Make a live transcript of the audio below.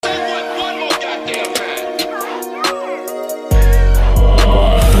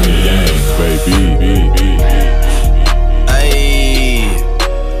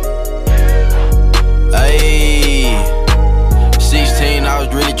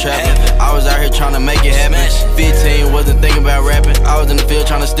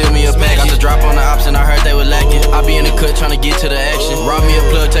tryna steal me a pack. Got the drop on the ops and I heard they were lacking. I be in the cut tryna get to the action. Rob me a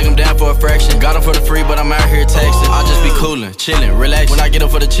plug, take him down for a fraction. Got him for the free, but I'm out here taxing. I just be coolin', chillin', relaxin'. When I get him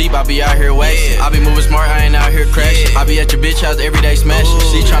for the cheap, I be out here waxing. I be moving smart, I ain't out here crashing. I be at your bitch house every day smashing.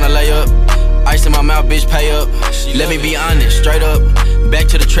 She tryna lay up, ice in my mouth, bitch, pay up. Let me be honest, straight up. Back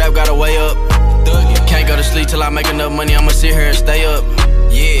to the trap, gotta way up. Can't go to sleep till I make enough money, I'ma sit here and stay up.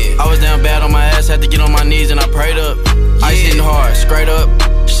 I was down bad on my ass, had to get on my knees and I prayed up. Ice hitting hard, straight up.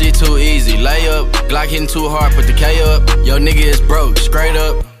 Shit too easy, lay up. Glock hitting too hard, put the K up. Yo nigga is broke, straight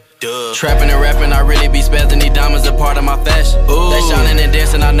up. Trapping and rapping, I really be spazzing. These diamonds a part of my fashion. They shining and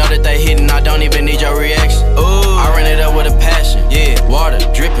dancing, I know that they hitting. I don't even need your reaction. I run it up with a passion. Water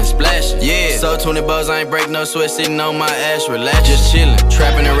dripping, splashing. So 20 bucks, I ain't break no sweat, sitting on my ass, relax, just chilling.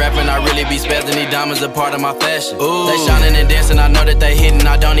 Trapping and rapping, I really be spazzing. These diamonds a part of my fashion. They shining and dancing, I know that they hitting.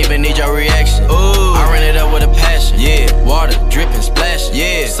 I don't even need your reaction. I run it up with a passion. Water dripping,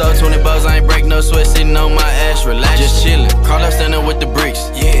 splashing. So 20 bucks, I ain't break no sweat, sitting on my ass, relax, just chilling. Call up standing with the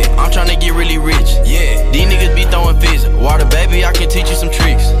bricks. I'm tryna get really rich. These niggas be throwing fizz. Water, baby, I can teach you some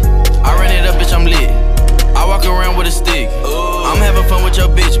tricks. I run it up, bitch, I'm lit. I walk around with a stick. I'm having fun with your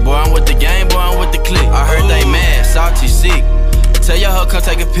bitch, boy. I'm with the game, boy. I'm with the clique. I heard they mad, salty, sick. Tell your hoe come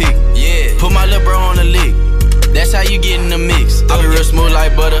take a pic. Put my little bro on the lick. That's how you get in the mix. I be real smooth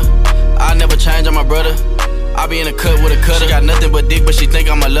like butter. I never change on my brother. I be in a cut with a cutter. She got nothing but dick, but she think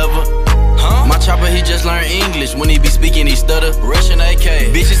I'm a lover. My chopper, he just learned English. When he be speaking, he stutter. Russian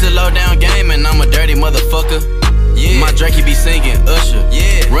AK. Bitch, it's a low down game, and I'm a dirty motherfucker. My Drake, he be singing, Usher.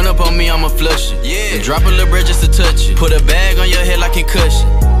 Run up on me, I'ma flush it. And drop a little bread just to touch it. Put a bag on your head like concussion.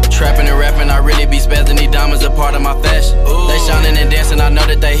 Trapping and rapping, I really be spazzing. These diamonds a part of my fashion. They shining and dancing, I know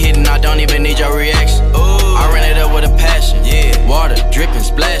that they hitting. I don't even need your reaction. I run it up with a passion. Water dripping,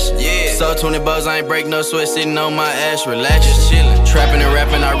 splashing. So 20 bucks, I ain't break no sweat, sitting on my ass, relax, just chillin'. Trapping and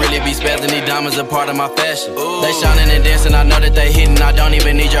rapping, I really be spazzing. These diamonds a part of my fashion. They shining and dancing, I know that they hitting. I don't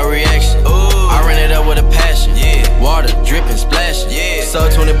even need your reaction. I run it up with a passion. Water dripping, splashing. So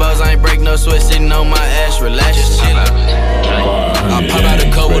 20 bucks, I ain't break no sweat, sitting on my ass, relax, just chillin'. I pop out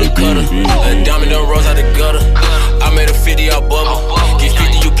the cup with a cutter. A diamond done rose out the gutter. I made a 50 out bubble. Get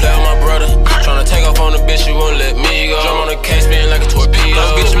 50, you play with my brother. Tryna take off on the bitch, you won't let me go. Drum on the case, spin like a torpedo.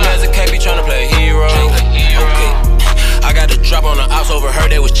 Bitch, I'm as a KB, tryna play hero. Okay. I got the drop on the ops,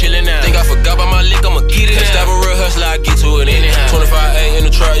 overheard they was chillin' out. Think I forgot about my lick, I'ma get it out. Stab a real hustler, I get to it anyhow. 25A in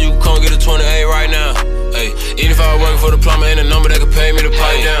the trap, you come get a 28 right now. Ay, even if I was working for the plumber, ain't a number that could pay me to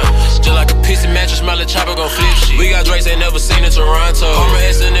pipe down. Just like a pissy mattress, my little chopper gon' flip shit. We got Drakes they never seen in Toronto. Homer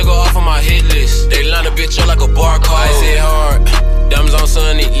S a nigga off of my hit list. They line a bitch up like a barcode. I said hard, diamonds on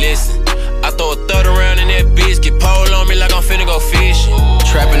Sunny, listen. I throw a third around in that bitch, get pole on me like I'm finna go fishing.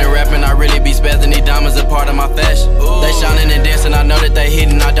 Trapping and rapping, I really be spazzing. These diamonds a part of my fashion. They shining and dancing, I know that they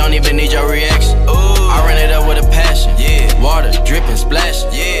hitting. I don't even need your reaction. I run it up with a passion. Water dripping,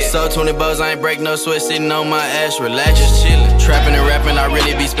 splashing. So 20 bucks, I ain't break no sweat, sitting on my ass, relax, just chillin'. Trapping and rapping, I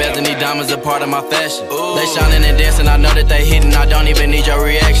really be spazzing. These diamonds a part of my fashion. They shining and dancing, I know that they hitting. I don't even need your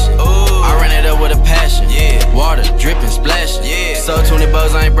reaction. I run it up with a passion. Water dripping, splashing. So 20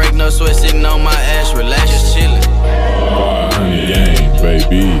 bucks, I ain't break no sweat, sitting on my ass, relax, just chillin'. 500 gang,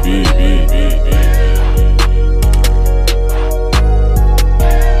 baby.